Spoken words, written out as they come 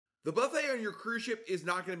The buffet on your cruise ship is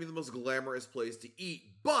not going to be the most glamorous place to eat,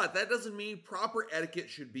 but that doesn't mean proper etiquette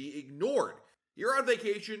should be ignored. You're on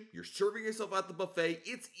vacation, you're serving yourself at the buffet,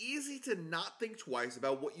 it's easy to not think twice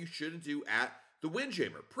about what you shouldn't do at the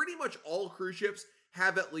Windjammer. Pretty much all cruise ships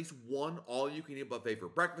have at least one all-you-can-eat buffet for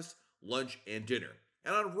breakfast, lunch, and dinner.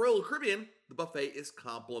 And on Royal Caribbean, the buffet is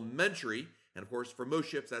complimentary. And of course, for most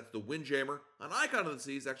ships, that's the Windjammer. An Icon of the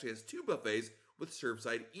Seas actually has two buffets with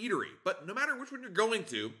Surfside Eatery. But no matter which one you're going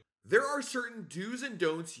to, there are certain do's and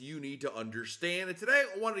don'ts you need to understand, and today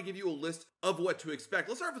I wanted to give you a list of what to expect.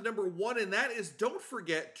 Let's start with number one, and that is don't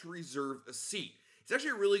forget to reserve a seat. It's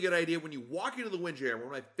actually a really good idea when you walk into the Windjammer.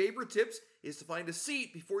 One of my favorite tips is to find a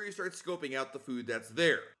seat before you start scoping out the food that's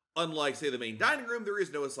there. Unlike, say, the main dining room, there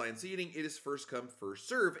is no assigned seating. It is first come, first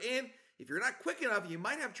serve, and if you're not quick enough, you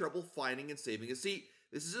might have trouble finding and saving a seat.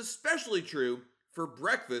 This is especially true for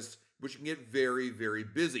breakfast, which can get very, very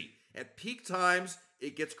busy. At peak times,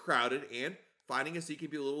 it gets crowded and finding a seat can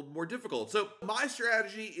be a little more difficult. So my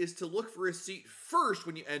strategy is to look for a seat first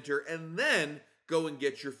when you enter and then go and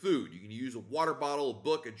get your food. You can use a water bottle, a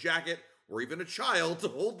book, a jacket, or even a child to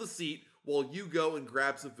hold the seat while you go and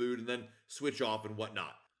grab some food and then switch off and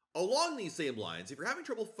whatnot. Along these same lines, if you're having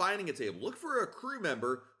trouble finding a table, look for a crew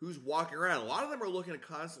member who's walking around. A lot of them are looking to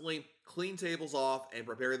constantly clean tables off and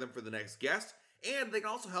prepare them for the next guest. And they can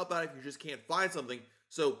also help out if you just can't find something.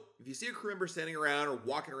 So if you see a crew member standing around or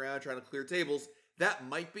walking around trying to clear tables, that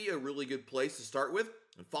might be a really good place to start with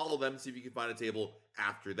and follow them and see if you can find a table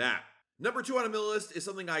after that. Number two on the list is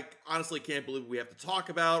something I honestly can't believe we have to talk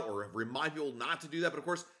about or remind people not to do that. But of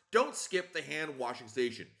course, don't skip the hand washing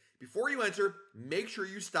station. Before you enter, make sure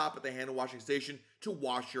you stop at the hand washing station to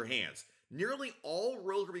wash your hands. Nearly all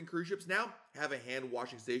Royal Caribbean cruise ships now have a hand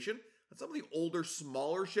washing station. On some of the older,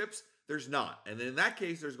 smaller ships, there's not. And then in that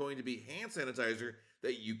case, there's going to be hand sanitizer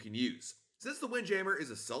that you can use. Since the Windjammer is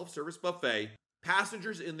a self-service buffet,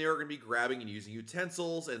 passengers in there are going to be grabbing and using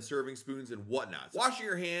utensils and serving spoons and whatnot. Washing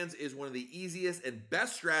your hands is one of the easiest and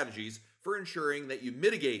best strategies for ensuring that you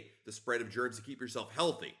mitigate the spread of germs to keep yourself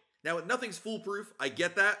healthy. Now, nothing's foolproof, I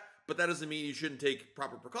get that, but that doesn't mean you shouldn't take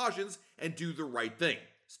proper precautions and do the right thing.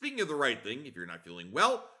 Speaking of the right thing, if you're not feeling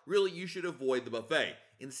well, really you should avoid the buffet.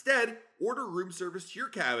 Instead, order room service to your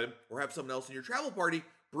cabin or have someone else in your travel party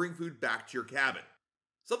bring food back to your cabin.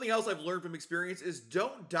 Something else I've learned from experience is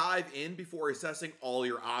don't dive in before assessing all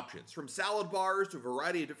your options. From salad bars to a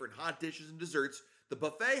variety of different hot dishes and desserts, the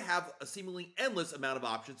buffet have a seemingly endless amount of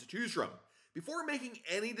options to choose from. Before making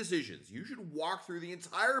any decisions, you should walk through the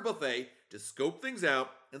entire buffet to scope things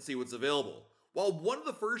out and see what's available. While one of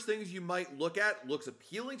the first things you might look at looks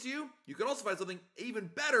appealing to you, you can also find something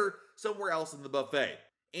even better somewhere else in the buffet.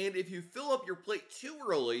 And if you fill up your plate too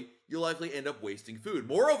early, you'll likely end up wasting food.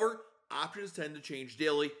 Moreover, options tend to change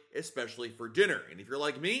daily, especially for dinner. And if you're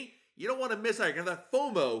like me, you don't want to miss out. You're going to have that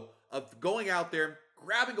FOMO of going out there,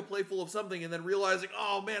 grabbing a plate full of something, and then realizing,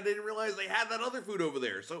 oh man, they didn't realize they had that other food over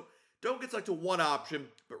there. So don't get stuck to one option,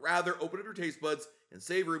 but rather open up your taste buds and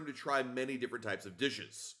save room to try many different types of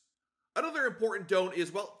dishes. Another important don't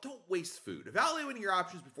is, well, don't waste food. Evaluating your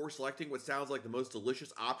options before selecting what sounds like the most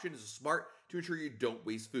delicious option is smart to ensure you don't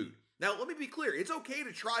waste food. Now, let me be clear. It's okay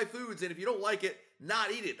to try foods, and if you don't like it,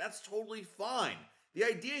 not eat it. That's totally fine. The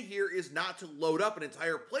idea here is not to load up an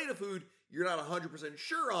entire plate of food you're not 100%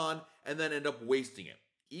 sure on and then end up wasting it.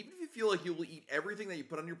 Even if you feel like you will eat everything that you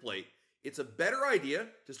put on your plate, it's a better idea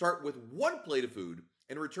to start with one plate of food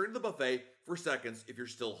and return to the buffet for seconds if you're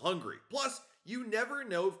still hungry. Plus, you never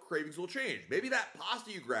know if cravings will change. Maybe that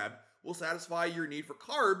pasta you grabbed will satisfy your need for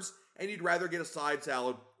carbs and you'd rather get a side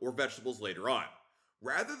salad or vegetables later on.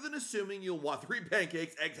 Rather than assuming you'll want 3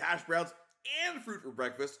 pancakes, eggs, hash browns, and fruit for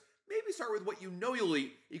breakfast, maybe start with what you know you'll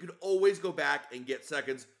eat. You can always go back and get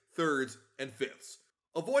seconds, thirds, and fifths.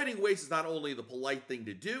 Avoiding waste is not only the polite thing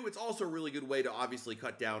to do, it's also a really good way to obviously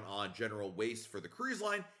cut down on general waste for the cruise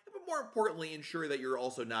line, but more importantly, ensure that you're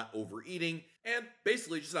also not overeating and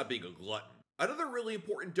basically just not being a glutton. Another really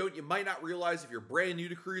important don't you might not realize if you're brand new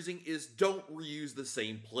to cruising is don't reuse the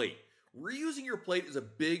same plate. Reusing your plate is a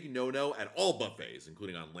big no-no at all buffets,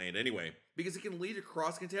 including on land anyway, because it can lead to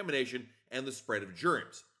cross-contamination and the spread of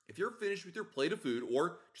germs. If you're finished with your plate of food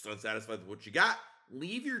or just unsatisfied with what you got,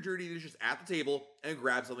 leave your dirty dishes at the table and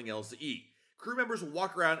grab something else to eat. Crew members will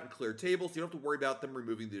walk around and clear tables, so you don't have to worry about them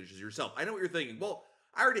removing the dishes yourself. I know what you're thinking. Well,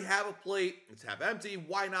 I already have a plate. It's half empty.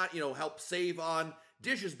 Why not, help save on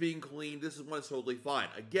dishes being cleaned? This is one that's totally fine.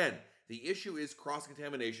 Again, the issue is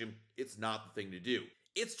cross-contamination. It's not the thing to do.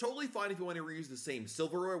 It's totally fine if you want to reuse the same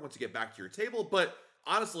silverware once you get back to your table, but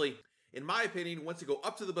honestly, in my opinion, once you go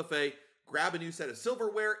up to the buffet, grab a new set of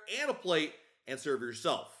silverware and a plate and serve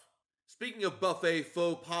yourself. Speaking of buffet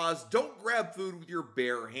faux pas, don't grab food with your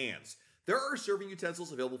bare hands. There are serving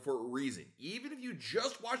utensils available for a reason. Even if you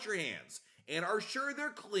just wash your hands and are sure they're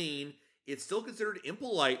clean, it's still considered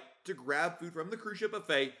impolite to grab food from the cruise ship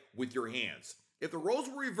buffet with your hands. If the roles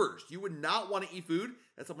were reversed, you would not want to eat food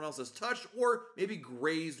that someone else has touched or maybe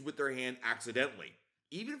grazed with their hand accidentally.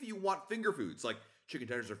 Even if you want finger foods like chicken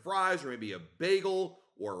tenders or fries, or maybe a bagel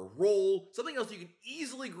or a roll, something else you can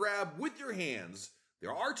easily grab with your hands,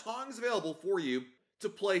 there are tongs available for you to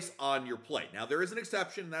place on your plate. Now, there is an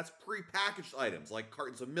exception, and that's pre-packaged items like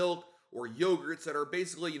cartons of milk or yogurts that are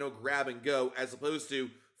basically, grab and go, as opposed to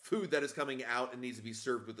food that is coming out and needs to be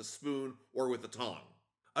served with a spoon or with a tong.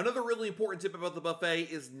 Another really important tip about the buffet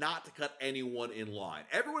is not to cut anyone in line.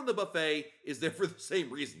 Everyone in the buffet is there for the same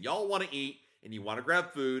reason. Y'all want to eat and you want to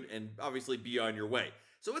grab food and obviously be on your way.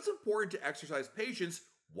 So it's important to exercise patience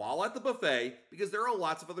while at the buffet because there are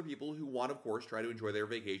lots of other people who want, of course, try to enjoy their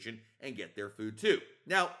vacation and get their food too.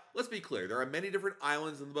 Now, let's be clear. There are many different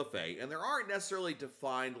islands in the buffet and there aren't necessarily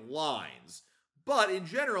defined lines. But in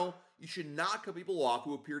general, you should not cut people off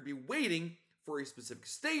who appear to be waiting for a specific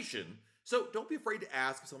station. So don't be afraid to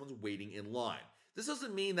ask if someone's waiting in line. This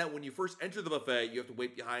doesn't mean that when you first enter the buffet, you have to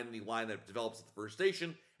wait behind the line that develops at the first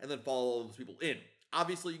station and then follow all those people in.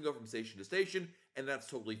 Obviously, you can go from station to station, and that's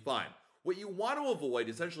totally fine. What you want to avoid,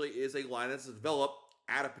 essentially, is a line that's developed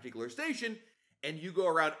at a particular station, and you go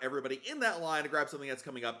around everybody in that line to grab something that's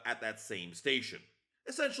coming up at that same station.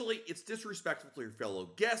 Essentially, it's disrespectful to your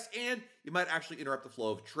fellow guests, and you might actually interrupt the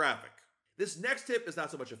flow of traffic. This next tip is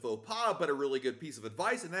not so much a faux pas, but a really good piece of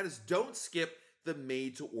advice, and that is don't skip the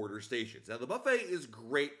made-to-order stations. Now, the buffet is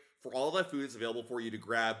great for all that food that's available for you to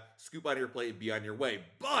grab, scoop out of your plate, and be on your way.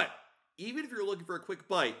 But even if you're looking for a quick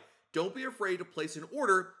bite, don't be afraid to place an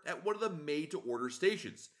order at one of the made-to-order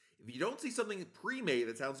stations. If you don't see something pre-made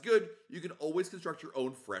that sounds good, you can always construct your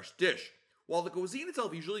own fresh dish. While the cuisine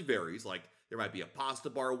itself usually varies, like there might be a pasta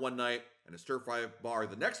bar one night and a stir-fry bar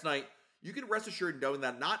the next night, you can rest assured knowing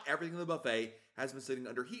that not everything in the buffet has been sitting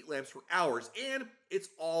under heat lamps for hours, and it's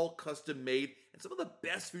all custom made and some of the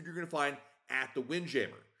best food you're going to find at the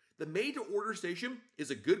Windjammer. The made-to-order station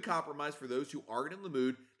is a good compromise for those who aren't in the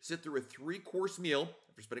mood to sit through a 3-course meal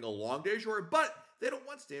after spending a long day ashore, but they don't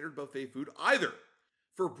want standard buffet food either.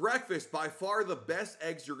 For breakfast, by far the best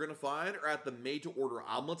eggs you're going to find are at the made-to-order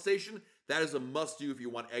omelet station. That is a must-do if you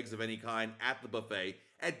want eggs of any kind at the buffet.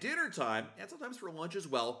 At dinner time, and sometimes for lunch as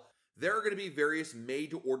well, there are going to be various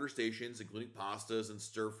made-to-order stations, including pastas and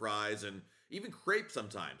stir-fries and even crepes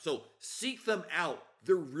sometimes. So seek them out.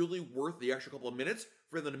 They're really worth the extra couple of minutes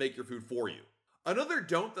for them to make your food for you. Another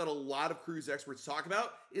don't that a lot of cruise experts talk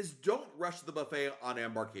about is don't rush to the buffet on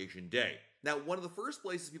embarkation day. Now, one of the first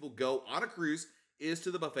places people go on a cruise is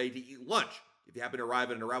to the buffet to eat lunch. If you happen to arrive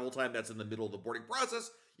at an arrival time that's in the middle of the boarding process,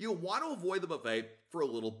 you'll want to avoid the buffet for a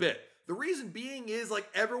little bit. The reason being is like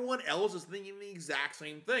everyone else is thinking the exact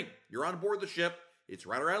same thing. You're on board the ship, it's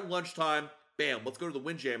right around lunchtime, bam, let's go to the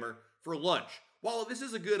Windjammer for lunch. While this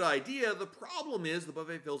is a good idea, the problem is the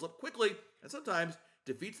buffet fills up quickly and sometimes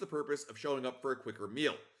defeats the purpose of showing up for a quicker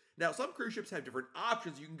meal. Now, some cruise ships have different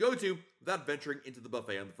options you can go to without venturing into the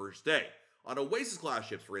buffet on the first day. On Oasis class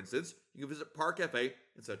ships, for instance, you can visit Park Cafe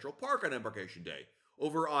in Central Park on embarkation day.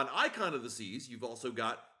 Over on Icon of the Seas, you've also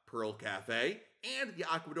got Pearl Cafe and the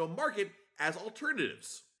Aquadome Market as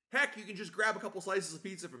alternatives. Heck, you can just grab a couple slices of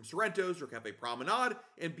pizza from Sorrento's or Cafe Promenade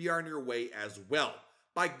and be on your way as well.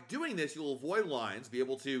 By doing this, you'll avoid lines, be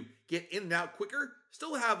able to get in and out quicker,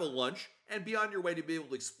 still have a lunch, and be on your way to be able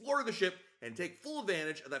to explore the ship and take full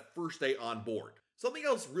advantage of that first day on board. Something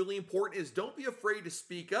else really important is don't be afraid to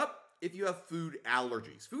speak up if you have food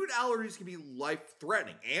allergies. Food allergies can be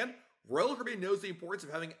life-threatening, and Royal Caribbean knows the importance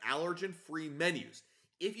of having allergen-free menus.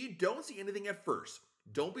 If you don't see anything at first,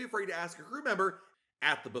 don't be afraid to ask a crew member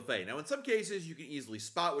at the buffet. Now, in some cases, you can easily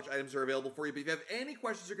spot which items are available for you, but if you have any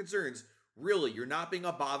questions or concerns, really, you're not being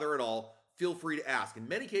a bother at all, feel free to ask. In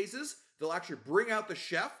many cases, they'll actually bring out the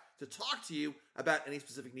chef to talk to you about any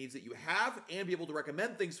specific needs that you have and be able to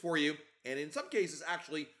recommend things for you, and in some cases,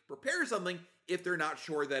 actually prepare something if they're not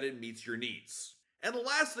sure that it meets your needs. And the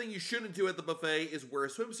last thing you shouldn't do at the buffet is wear a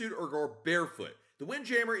swimsuit or go barefoot. The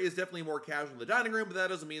Windjammer is definitely more casual in the dining room, but that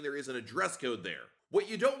doesn't mean there isn't a dress code there. What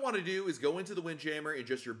you don't want to do is go into the Windjammer in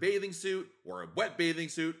just your bathing suit or a wet bathing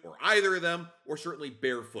suit or either of them, or certainly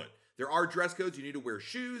barefoot. There are dress codes. You need to wear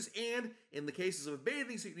shoes, and in the cases of a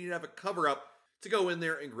bathing suit, you need to have a cover-up to go in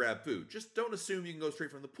there and grab food. Just don't assume you can go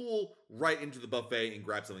straight from the pool right into the buffet and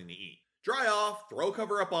grab something to eat. Dry off, throw a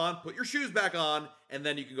cover-up on, put your shoes back on, and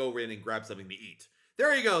then you can go in and grab something to eat.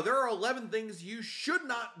 There you go. There are 11 things you should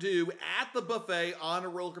not do at the buffet on a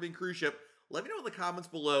Royal Caribbean cruise ship. let me know in the comments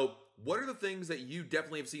below, what are the things that you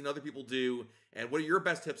definitely have seen other people do, and what are your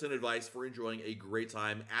best tips and advice for enjoying a great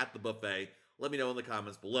time at the buffet? Let me know in the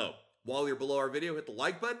comments below. While you're below our video, hit the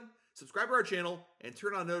like button, subscribe to our channel, and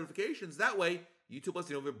turn on notifications. That way, YouTube lets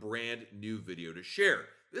you know of a brand new video to share.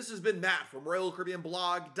 This has been Matt from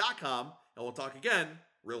RoyalCaribbeanBlog.com, and we'll talk again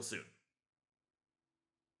real soon.